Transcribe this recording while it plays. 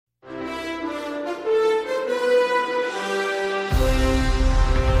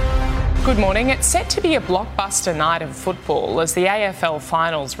Good morning. It's set to be a blockbuster night of football as the AFL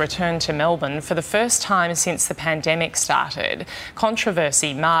finals return to Melbourne for the first time since the pandemic started.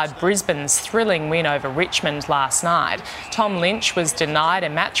 Controversy marred Brisbane's thrilling win over Richmond last night. Tom Lynch was denied a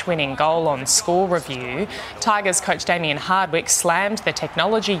match-winning goal on score review. Tigers coach Damien Hardwick slammed the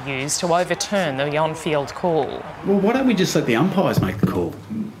technology used to overturn the on-field call. Well, why don't we just let the umpires make the call?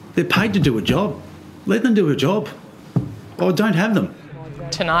 They're paid to do a job. Let them do a job. Or don't have them.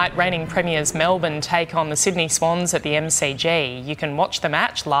 Tonight, reigning premiers Melbourne take on the Sydney Swans at the MCG. You can watch the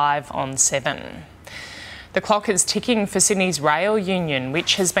match live on 7. The clock is ticking for Sydney's rail union,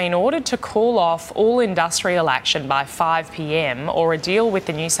 which has been ordered to call off all industrial action by 5 p.m, or a deal with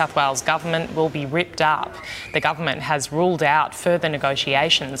the New South Wales government will be ripped up. The government has ruled out further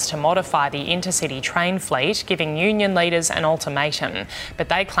negotiations to modify the intercity train fleet, giving union leaders an ultimatum. But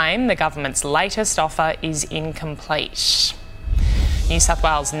they claim the government's latest offer is incomplete. New South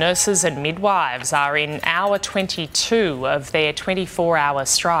Wales nurses and midwives are in hour 22 of their 24-hour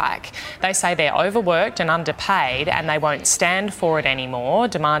strike. They say they're overworked and underpaid and they won't stand for it anymore,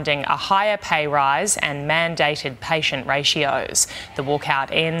 demanding a higher pay rise and mandated patient ratios. The walkout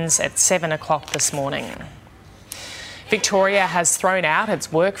ends at 7 o'clock this morning. Victoria has thrown out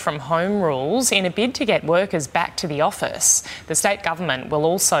its work from home rules in a bid to get workers back to the office. The state government will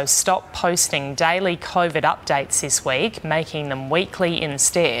also stop posting daily COVID updates this week, making them weekly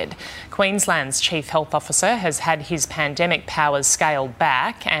instead. Queensland's Chief Health Officer has had his pandemic powers scaled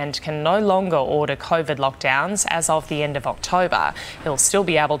back and can no longer order COVID lockdowns as of the end of October. He'll still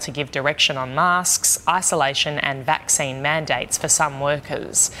be able to give direction on masks, isolation and vaccine mandates for some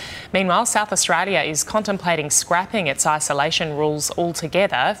workers. Meanwhile, South Australia is contemplating scrapping its isolation rules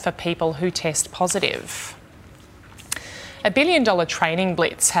altogether for people who test positive. $1 billion training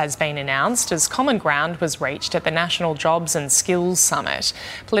blitz has been announced as common ground was reached at the National Jobs and Skills Summit.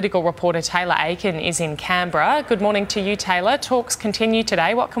 Political reporter Taylor Aiken is in Canberra. Good morning to you, Taylor. Talks continue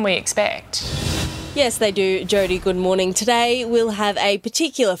today. What can we expect? Yes, they do, Jodie. Good morning. Today we'll have a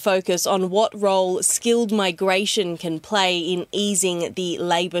particular focus on what role skilled migration can play in easing the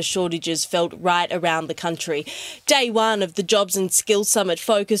labour shortages felt right around the country. Day one of the Jobs and Skills Summit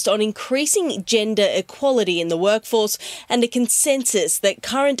focused on increasing gender equality in the workforce and a consensus that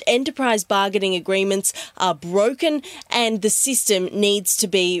current enterprise bargaining agreements are broken and the system needs to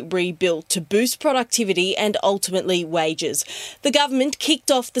be rebuilt to boost productivity and ultimately wages. The government kicked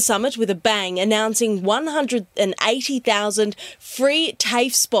off the summit with a bang, announcing 180,000 free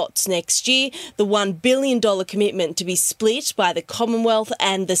TAFE spots next year, the $1 billion commitment to be split by the Commonwealth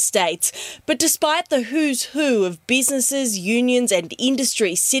and the states. But despite the who's who of businesses, unions and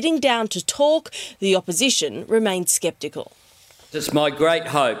industry sitting down to talk, the opposition remains sceptical. It's my great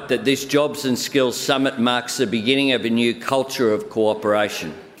hope that this Jobs and Skills Summit marks the beginning of a new culture of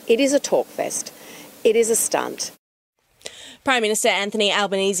cooperation. It is a talk fest. It is a stunt. Prime Minister Anthony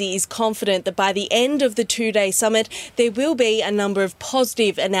Albanese is confident that by the end of the two-day summit, there will be a number of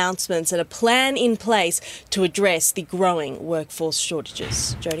positive announcements and a plan in place to address the growing workforce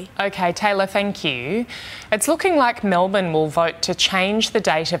shortages. Jodie? OK, Taylor, thank you. It's looking like Melbourne will vote to change the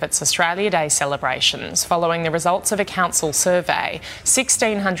date of its Australia Day celebrations following the results of a council survey.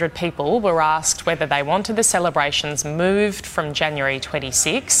 1,600 people were asked whether they wanted the celebrations moved from January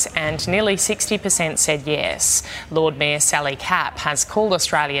 26 and nearly 60% said yes. Lord Mayor Sally Capp has called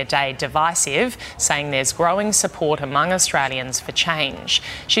Australia Day divisive, saying there's growing support among Australians for change.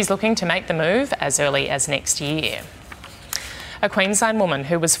 She's looking to make the move as early as next year. A Queensland woman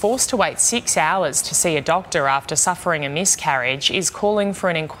who was forced to wait 6 hours to see a doctor after suffering a miscarriage is calling for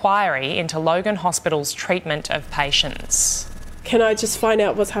an inquiry into Logan Hospital's treatment of patients. Can I just find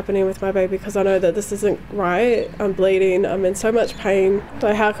out what's happening with my baby, because I know that this isn't right. I'm bleeding, I'm in so much pain.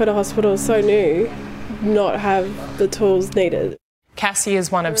 Like, how could a hospital so new not have the tools needed? Cassie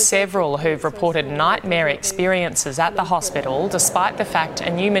is one of several who've reported nightmare experiences at the hospital, despite the fact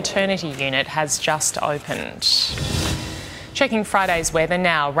a new maternity unit has just opened. Checking Friday's weather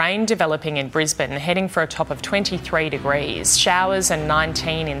now. Rain developing in Brisbane, heading for a top of 23 degrees. Showers and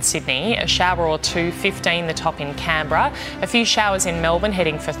 19 in Sydney. A shower or two, 15 the top in Canberra. A few showers in Melbourne,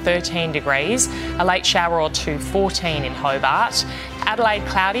 heading for 13 degrees. A late shower or two, 14 in Hobart. Adelaide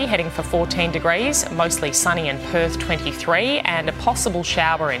cloudy, heading for 14 degrees. Mostly sunny in Perth, 23. And a possible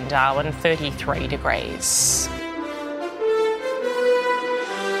shower in Darwin, 33 degrees.